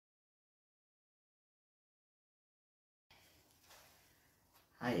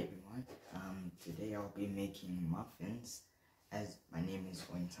Hi everyone, today I'll be making muffins, as my name is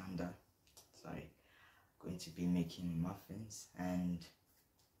Ointanda. Sorry, going to be making muffins, and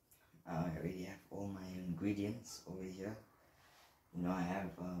I already have all my ingredients over here. I have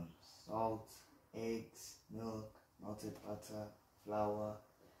salt, eggs, milk, melted butter, flour,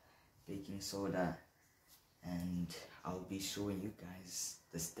 baking soda, and I'll be showing you guys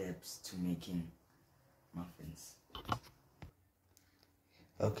the steps to making muffins.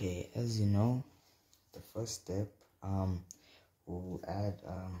 Okay, as you know, the first step, we'll add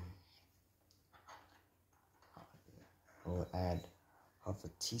half a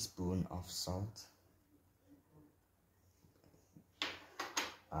teaspoon of salt,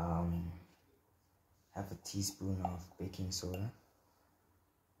 half a teaspoon of baking soda,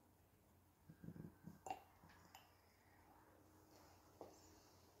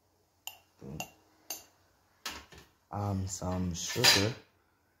 some sugar,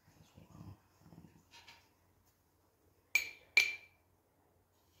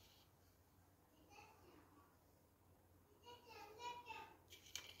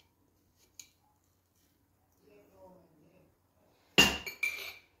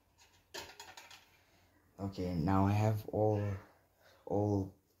 okay. Now I have all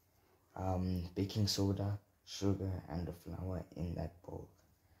baking soda, sugar, and the flour in that bowl.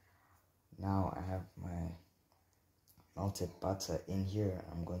 Now I have my melted butter in here.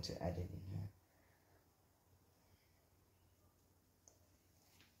 I'm going to add it in here.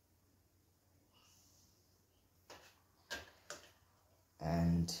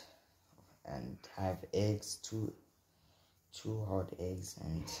 And have eggs, two hard eggs,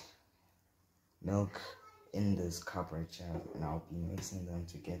 and milk in this cup right here, and I'll be mixing them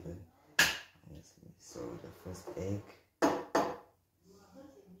together. So the first egg,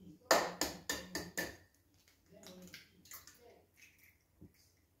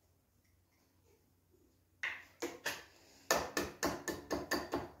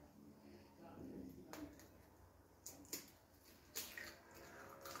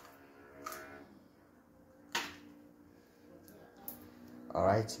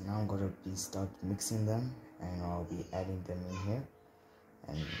 alright, now I'm gonna start mixing them, and I'll be adding them in here,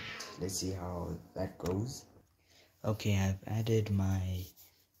 and let's see how that goes. Okay, I've added my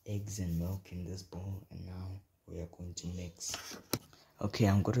eggs and milk in this bowl, and now we are going to mix. Okay,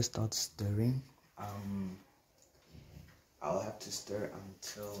 I'm gonna start stirring. I'll have to stir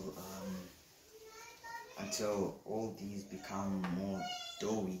until all these become more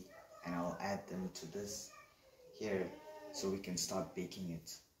doughy, and I'll add them to this here so we can start baking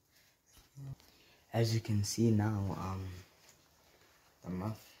it. As you can see now,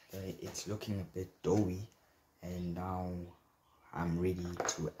 it's looking a bit doughy, and now I'm ready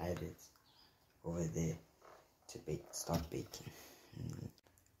to add it over there to start baking.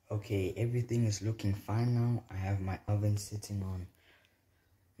 Okay, everything is looking fine now. I have my oven sitting on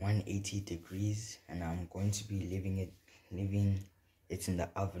 180 degrees, and I'm going to be leaving it in the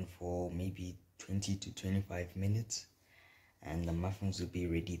oven for maybe 20 to 25 minutes, and the muffins will be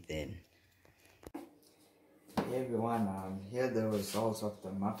ready then. Hey everyone, here are the results of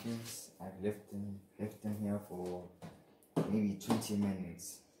the muffins. I've left them here for maybe 20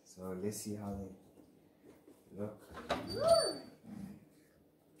 minutes. So let's see how they look.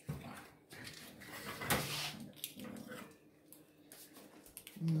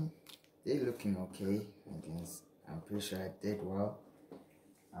 They're looking okay, I guess. I'm pretty sure I did well.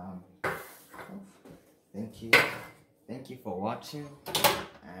 Thank you for watching,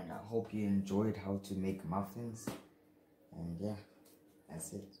 and I hope you enjoyed how to make muffins. And yeah,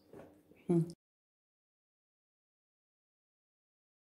 that's it.